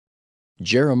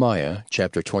Jeremiah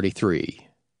chapter 23.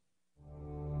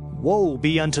 Woe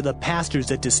be unto the pastors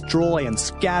that destroy and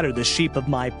scatter the sheep of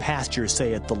my pasture,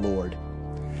 saith the Lord.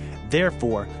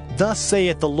 Therefore, thus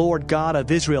saith the Lord God of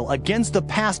Israel against the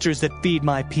pastors that feed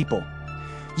my people.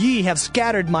 Ye have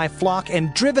scattered my flock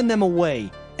and driven them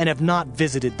away, and have not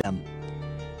visited them.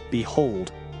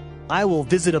 Behold, I will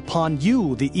visit upon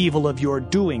you the evil of your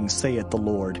doings, saith the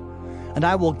Lord. And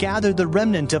I will gather the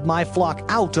remnant of my flock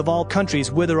out of all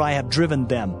countries whither I have driven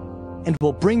them, and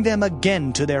will bring them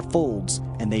again to their folds,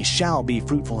 and they shall be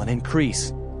fruitful and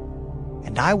increase.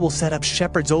 And I will set up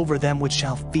shepherds over them which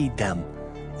shall feed them,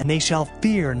 and they shall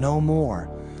fear no more,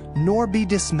 nor be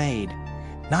dismayed,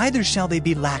 neither shall they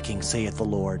be lacking, saith the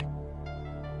Lord.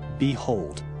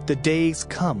 Behold, the days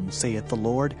come, saith the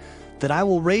Lord, that I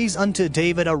will raise unto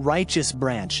David a righteous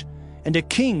branch, and a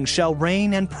king shall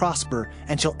reign and prosper,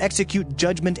 and shall execute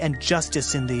judgment and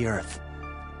justice in the earth.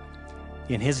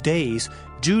 In his days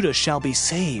Judah shall be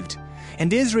saved,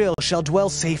 and Israel shall dwell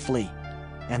safely.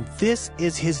 And this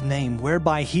is his name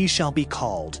whereby he shall be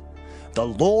called, the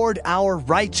Lord our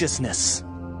righteousness.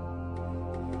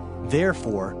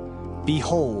 Therefore,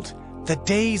 behold, the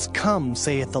days come,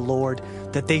 saith the Lord,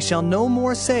 that they shall no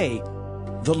more say,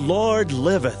 The Lord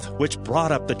liveth, which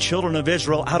brought up the children of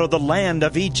Israel out of the land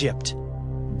of Egypt.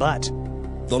 But,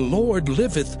 The Lord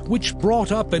liveth, which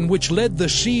brought up and which led the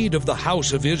seed of the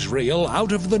house of Israel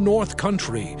out of the north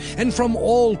country, and from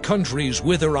all countries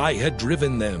whither I had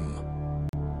driven them.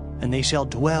 and they shall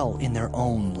dwell in their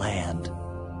own land.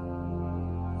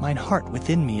 Mine heart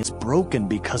within me is broken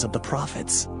because of the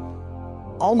prophets.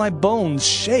 All my bones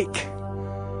shake.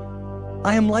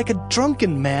 I am like a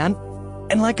drunken man,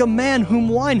 and like a man whom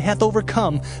wine hath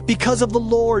overcome, because of the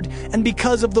Lord, and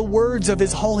because of the words of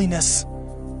his holiness.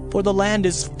 For the land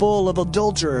is full of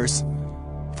adulterers,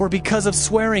 for because of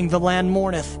swearing the land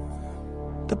mourneth.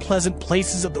 The pleasant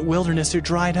places of the wilderness are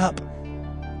dried up,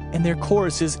 and their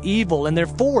course is evil, and their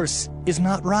force is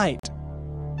not right.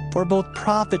 For both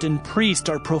prophet and priest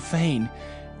are profane.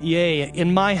 Yea,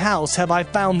 in my house have I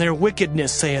found their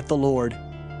wickedness, saith the Lord.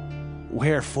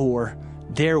 Wherefore,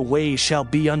 their ways shall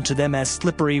be unto them as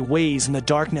slippery ways in the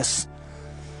darkness.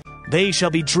 They shall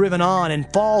be driven on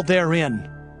and fall therein.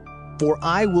 For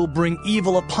I will bring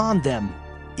evil upon them,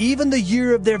 even the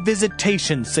year of their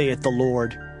visitation, saith the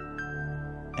Lord.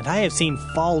 And I have seen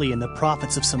folly in the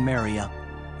prophets of Samaria.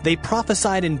 They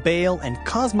prophesied in Baal and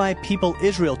caused my people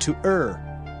Israel to err.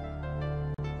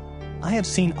 I have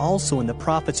seen also in the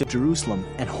prophets of Jerusalem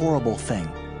an horrible thing.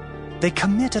 They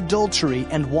commit adultery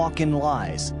and walk in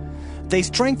lies. They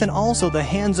strengthen also the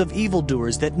hands of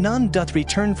evildoers, that none doth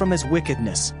return from his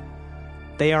wickedness.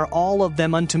 They are all of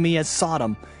them unto me as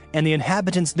Sodom, and the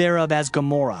inhabitants thereof as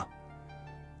Gomorrah.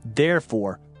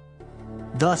 Therefore,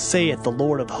 thus saith the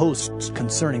Lord of hosts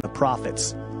concerning the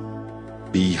prophets.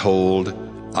 Behold,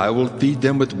 I will feed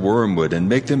them with wormwood, and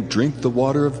make them drink the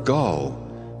water of gall.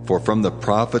 For from the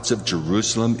prophets of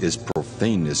Jerusalem is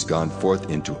profaneness gone forth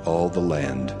into all the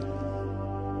land.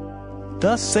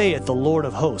 Thus saith the Lord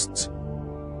of hosts,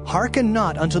 Hearken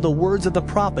not unto the words of the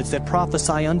prophets that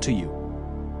prophesy unto you.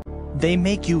 They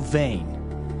make you vain.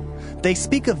 They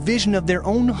speak a vision of their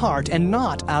own heart, and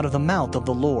not out of the mouth of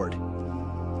the Lord.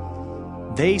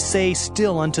 They say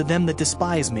still unto them that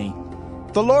despise me,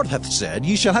 The Lord hath said,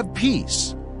 Ye shall have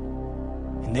peace.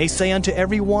 And they say unto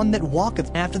every one that walketh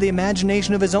after the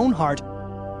imagination of his own heart,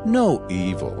 No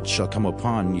evil shall come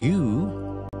upon you.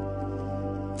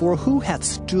 For who hath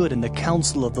stood in the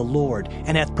counsel of the Lord,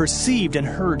 and hath perceived and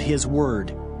heard his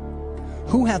word?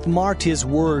 Who hath marked his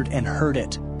word and heard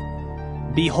it?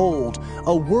 Behold,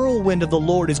 a whirlwind of the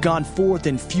Lord is gone forth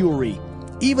in fury,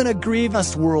 even a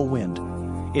grievous whirlwind.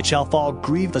 It shall fall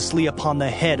grievously upon the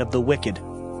head of the wicked.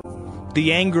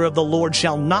 The anger of the Lord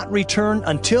shall not return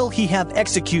until he have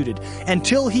executed,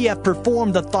 until he have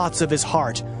performed the thoughts of his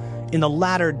heart. In the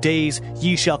latter days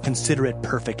ye shall consider it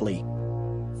perfectly.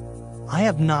 I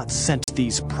have not sent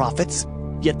these prophets,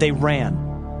 yet they ran.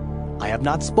 I have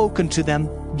not spoken to them,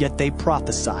 yet they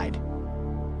prophesied.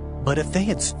 But if they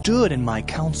had stood in my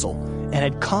counsel, and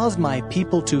had caused my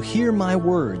people to hear my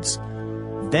words,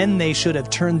 then they should have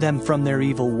turned them from their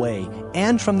evil way,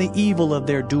 and from the evil of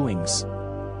their doings.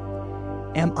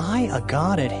 Am I a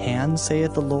God at hand,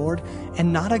 saith the Lord,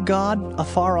 and not a God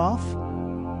afar off?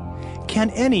 Can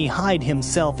any hide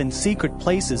himself in secret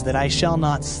places that I shall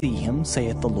not see him,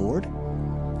 saith the Lord?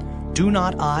 Do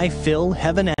not I fill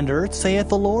heaven and earth, saith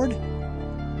the Lord?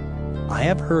 I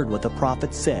have heard what the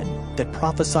prophets said, that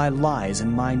prophesy lies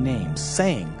in my name,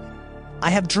 saying, I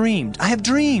have dreamed, I have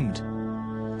dreamed.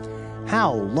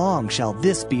 How long shall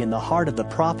this be in the heart of the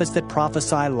prophets that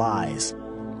prophesy lies?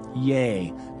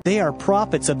 Yea, They are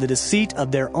prophets of the deceit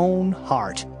of their own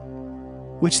heart,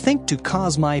 which think to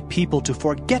cause my people to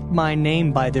forget my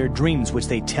name by their dreams which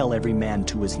they tell every man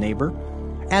to his neighbor,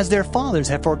 as their fathers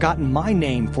have forgotten my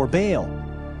name for Baal.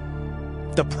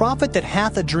 The prophet that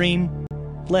hath a dream,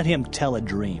 let him tell a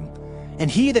dream. And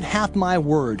he that hath my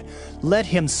word, let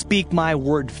him speak my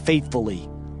word faithfully.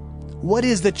 What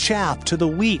is the chaff to the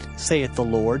wheat, saith the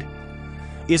Lord?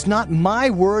 Is not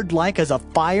my word like as a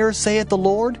fire, saith the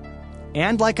Lord,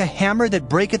 and like a hammer that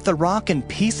breaketh the rock in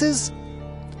pieces?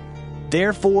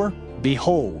 Therefore,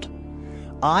 behold,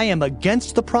 I am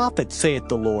against the prophets, saith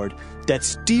the Lord, that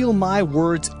steal my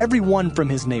words every one from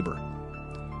his neighbor.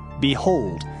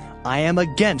 Behold, I am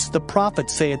against the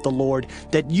prophets, saith the Lord,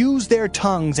 that use their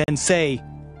tongues and say,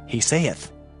 He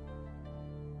saith.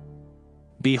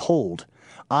 Behold,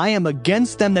 I am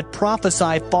against them that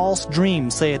prophesy false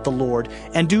dreams, saith the Lord,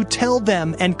 and do tell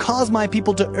them, and cause my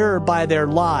people to err by their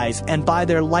lies and by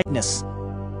their lightness.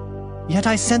 Yet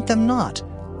I sent them not,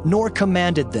 nor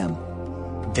commanded them.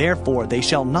 Therefore they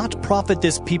shall not profit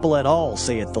this people at all,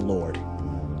 saith the Lord.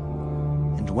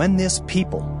 And when this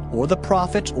people, or the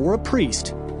prophet, or a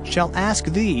priest, shall ask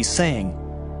thee, saying,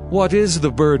 What is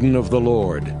the burden of the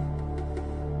Lord?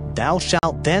 Thou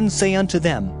shalt then say unto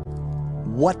them,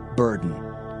 What burden?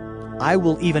 I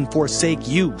will even forsake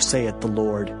you, saith the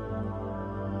Lord.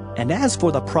 And as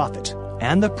for the prophet,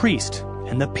 and the priest,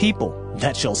 and the people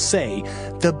that shall say,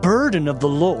 The burden of the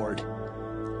Lord,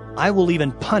 I will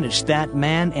even punish that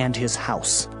man and his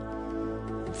house.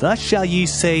 Thus shall ye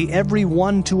say every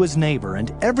one to his neighbor,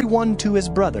 and every one to his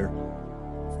brother,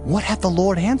 What hath the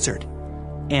Lord answered?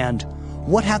 And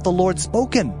what hath the Lord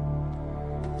spoken?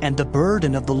 And the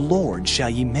burden of the Lord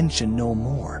shall ye mention no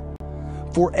more.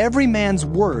 For every man's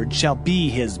word shall be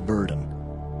his burden.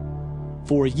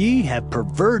 For ye have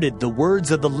perverted the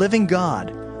words of the living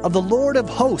God, of the Lord of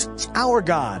hosts, our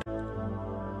God.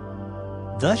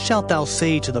 Thus shalt thou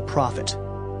say to the prophet,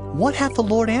 What hath the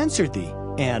Lord answered thee?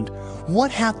 And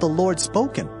what hath the Lord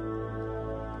spoken?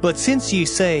 But since ye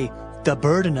say, The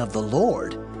burden of the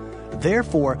Lord,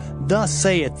 therefore thus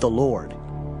saith the Lord,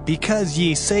 because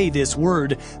ye say this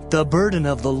word, The burden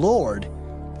of the Lord,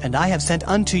 and I have sent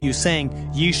unto you,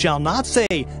 saying, Ye shall not say,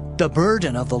 The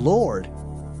burden of the Lord.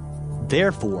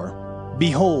 Therefore,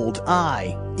 behold,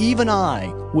 I, even I,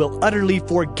 will utterly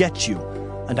forget you,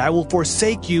 and I will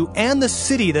forsake you and the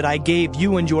city that I gave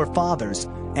you and your fathers,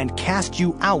 and cast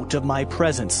you out of my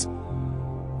presence.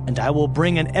 And I will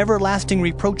bring an everlasting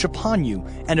reproach upon you,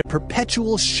 and a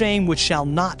perpetual shame which shall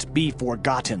not be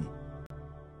forgotten.